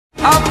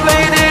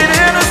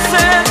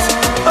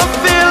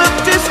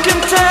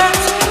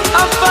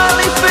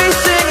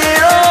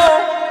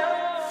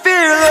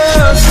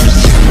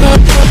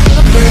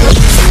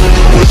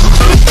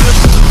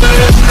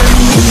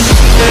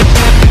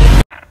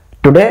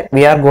Today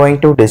we are going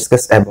to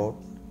discuss about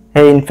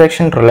an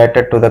infection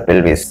related to the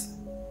pelvis.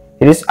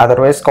 It is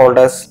otherwise called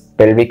as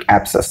pelvic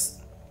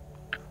abscess.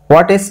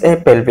 What is a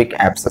pelvic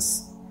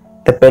abscess?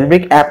 The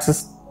pelvic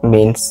abscess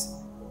means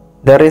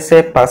there is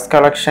a pus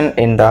collection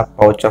in the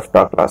pouch of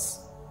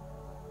Douglas.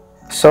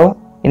 So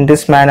in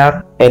this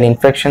manner, an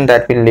infection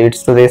that will lead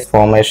to this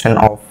formation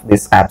of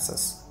this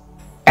abscess.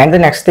 And the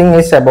next thing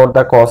is about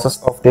the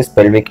causes of this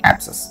pelvic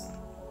abscess.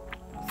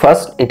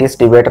 First, it is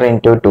divided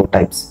into two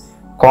types: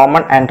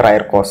 common and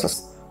rare causes.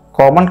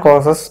 Common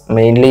causes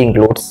mainly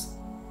includes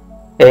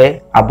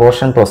a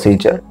abortion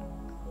procedure.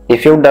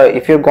 If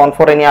you've gone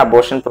for any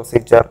abortion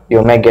procedure,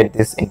 you may get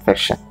this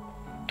infection.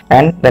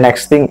 And the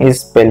next thing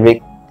is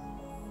pelvic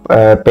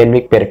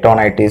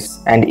peritonitis,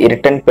 and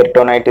irritant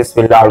peritonitis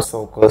will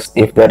also occur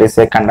if there is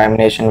a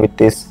contamination with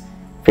this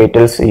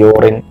fetal's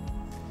urine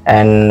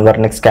and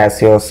vernix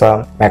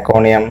gaseosa,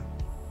 meconium.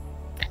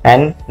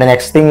 And the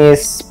next thing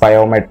is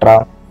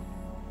pyometra,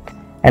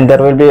 and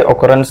there will be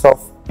occurrence of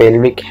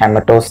pelvic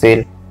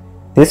hematocele.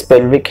 This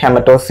pelvic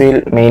hematocele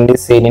mainly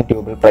seen in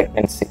tubal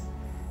pregnancy.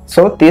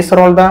 So these are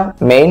all the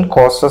main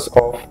causes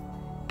of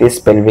this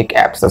pelvic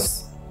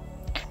abscess.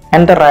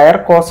 And the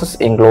rare causes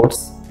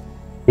includes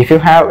if you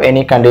have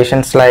any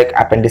conditions like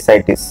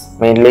appendicitis,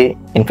 mainly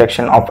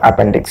infection of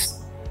appendix.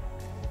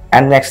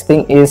 And next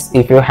thing is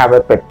if you have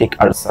a peptic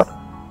ulcer.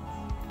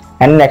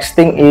 And next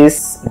thing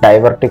is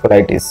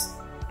diverticulitis.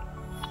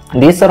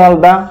 These are all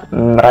the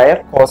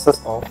rare causes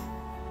of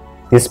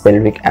this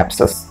pelvic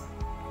abscess.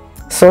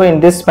 So in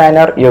this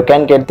manner you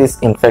can get this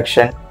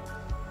infection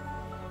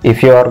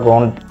if you are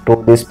going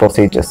through these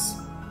procedures.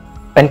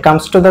 When it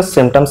comes to the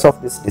symptoms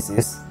of this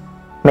disease,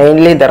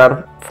 mainly there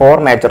are four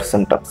major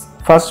symptoms.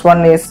 First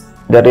one is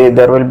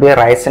there will be a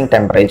rise in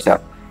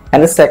temperature,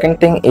 and the second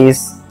thing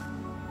is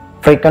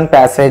frequent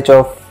passage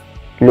of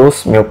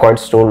loose mucoid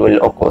stool will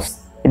occur.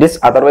 It is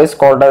otherwise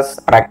called as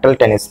rectal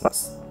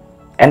tenesmus.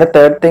 And the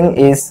third thing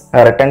is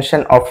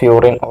retention of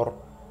urine or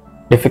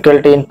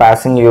difficulty in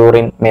passing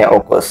urine may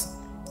occur.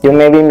 You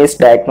may be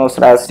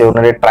misdiagnosed as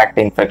urinary tract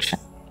infection.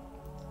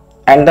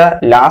 And the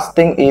last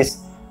thing is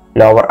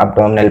lower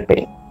abdominal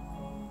pain,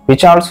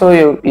 which also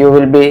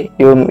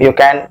you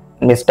can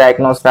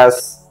misdiagnose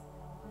as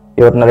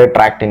urinary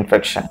tract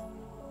infection.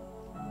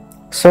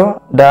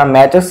 So the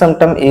major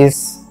symptom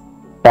is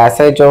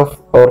passage of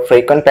or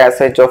frequent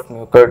passage of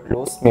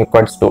loose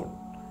mucoid stool,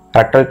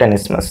 rectal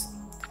tenesmus.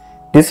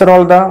 These are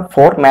all the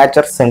four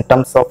major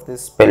symptoms of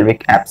this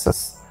pelvic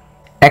abscess.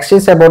 Next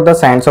is about the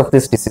signs of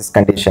this disease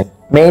condition.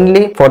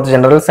 Mainly for the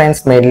general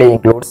signs mainly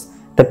includes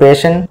the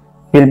patient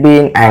will be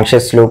in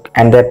anxious look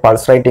and their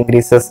pulse rate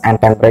increases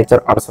and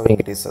temperature also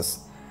increases.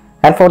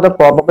 And for the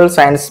probable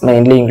signs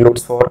mainly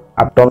includes for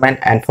abdomen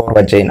and for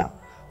vagina.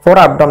 For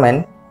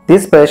abdomen,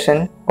 this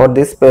patient or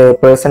this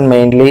person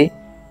mainly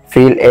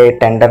feel a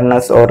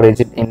tenderness or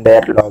rigid in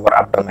their lower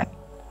abdomen.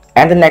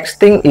 And the next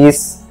thing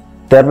is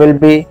there will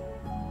be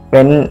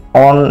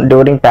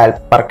during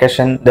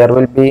percussion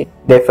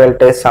they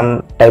felt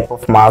some type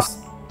of mass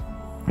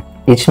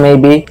which may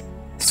be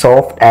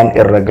soft and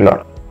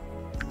irregular.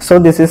 So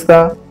this is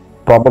the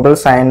probable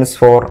signs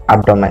for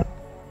abdomen.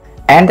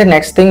 And the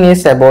next thing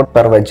is about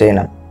per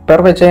vagina.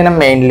 Per vagina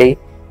mainly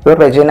your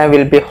vagina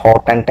will be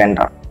hot and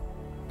tender,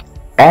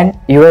 and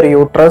your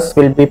uterus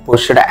will be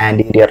pushed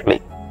anteriorly,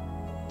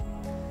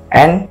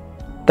 and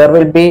there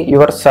will be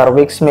your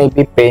cervix may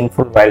be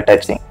painful while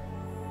touching,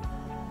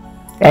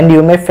 and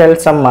you may feel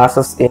some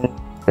masses in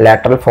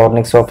lateral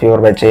fornix of your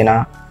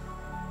vagina,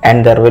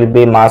 and there will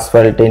be mass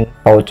felt in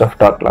pouch of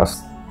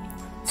Douglas.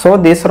 So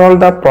these are all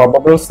the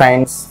probable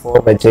signs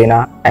for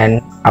vagina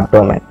and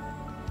abdomen.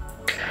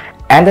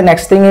 And the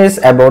next thing is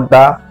about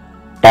the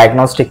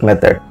diagnostic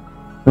method.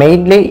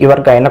 Mainly your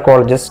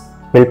gynecologist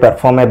will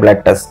perform a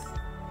blood test.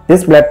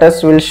 This blood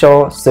test will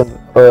show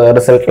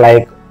result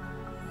like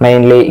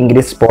mainly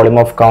increased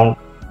polymorph count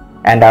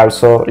and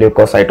also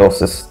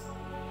leukocytosis.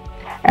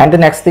 And the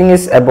next thing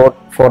is about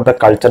for the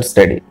culture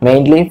study,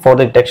 mainly for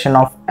the detection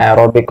of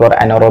aerobic or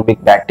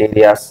anaerobic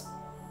bacteria.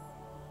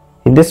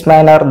 In this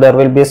manner, there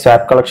will be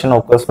swab collection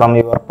occurs from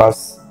your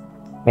pus,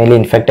 mainly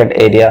infected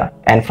area,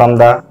 and from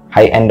the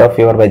high end of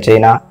your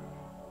vagina,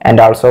 and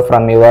also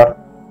from your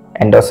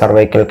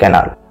endocervical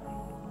canal.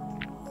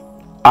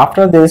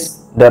 After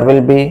this, there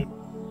will be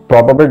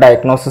probable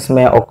diagnosis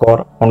may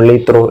occur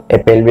only through a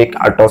pelvic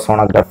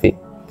ultrasonography.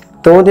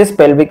 Through this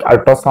pelvic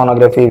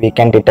ultrasonography, we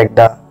can detect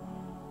the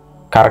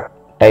correct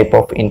type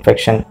of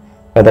infection,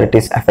 whether it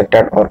is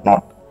affected or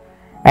not.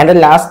 And the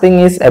last thing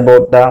is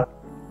about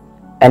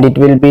and it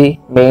will be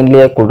mainly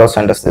a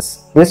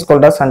kuldocentesis. This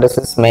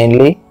kuldocentesis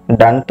mainly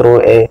done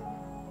through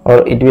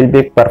or it will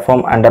be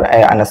performed under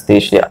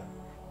anesthesia.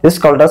 This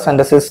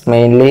kuldocentesis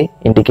mainly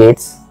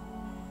indicates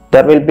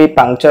there will be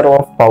puncture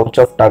of pouch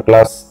of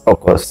Douglas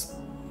occurs.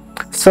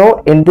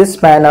 So in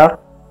this manner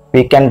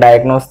we can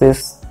diagnose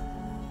this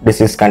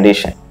disease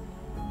condition.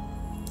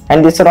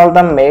 And these are all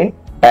the main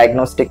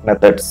diagnostic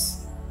methods.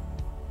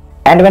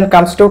 And when it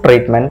comes to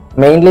treatment,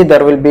 mainly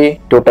there will be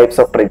two types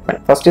of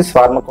treatment. First is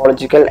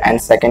pharmacological and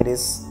second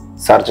is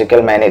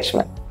surgical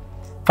management.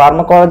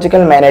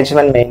 Pharmacological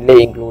management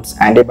mainly includes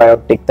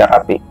antibiotic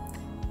therapy.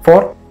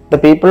 For the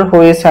people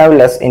who have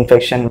less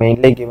infection,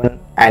 mainly given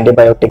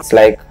antibiotics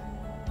like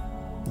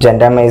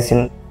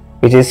gentamicin,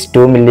 which is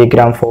 2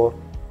 mg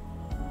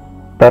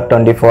per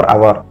 24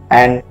 hour,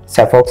 and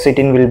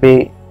cefoxitin will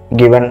be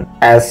given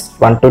as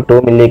 1 to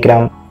 2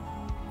 mg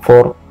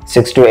for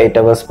 6 to 8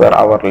 hours per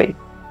hourly.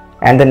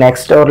 And the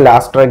next or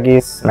last drug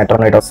is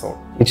metronidazole,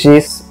 which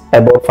is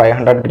about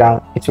 500 gram,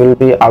 which will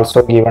be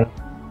also given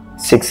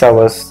 6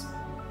 hours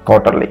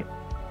quarterly.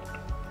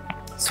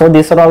 So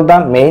these are all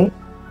the main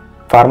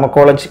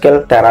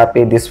pharmacological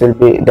therapy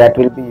that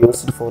will be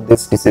used for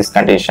this disease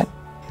condition.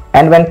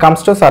 And when it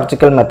comes to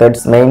surgical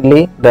methods,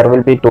 mainly there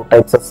will be two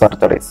types of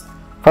surgeries.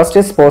 First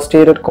is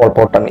posterior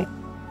colpotomy.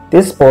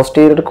 This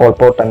posterior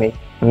colpotomy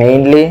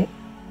mainly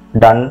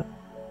done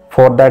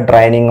for the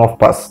draining of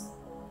pus.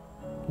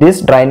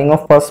 This draining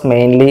of pus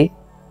mainly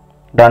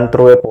done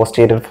through a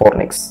posterior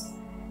fornix.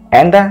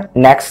 And the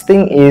next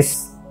thing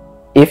is,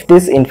 if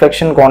this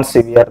infection gone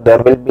severe, there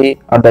will be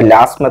the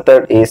last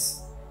method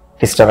is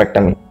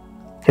hysterectomy.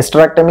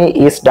 Hysterectomy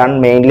is done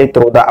mainly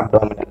through the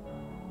abdominal,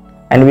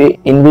 and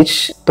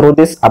through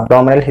this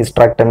abdominal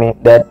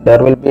hysterectomy that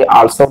there will be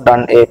also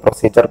done a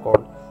procedure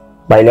called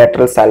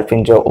bilateral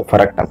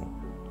salpingo-oophorectomy.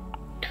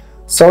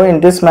 So in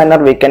this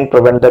manner we can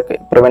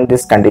prevent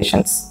these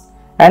conditions.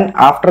 And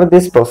after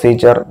this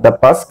procedure, the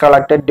pus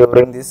collected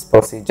during this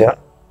procedure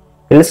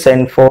will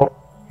send for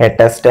a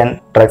test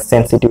and drug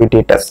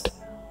sensitivity test.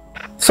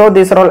 So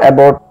these are all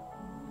about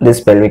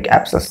this pelvic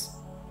abscess.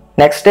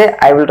 Next day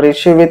I will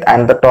reach you with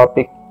another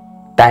topic.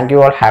 Thank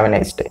you all. Have a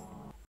nice day.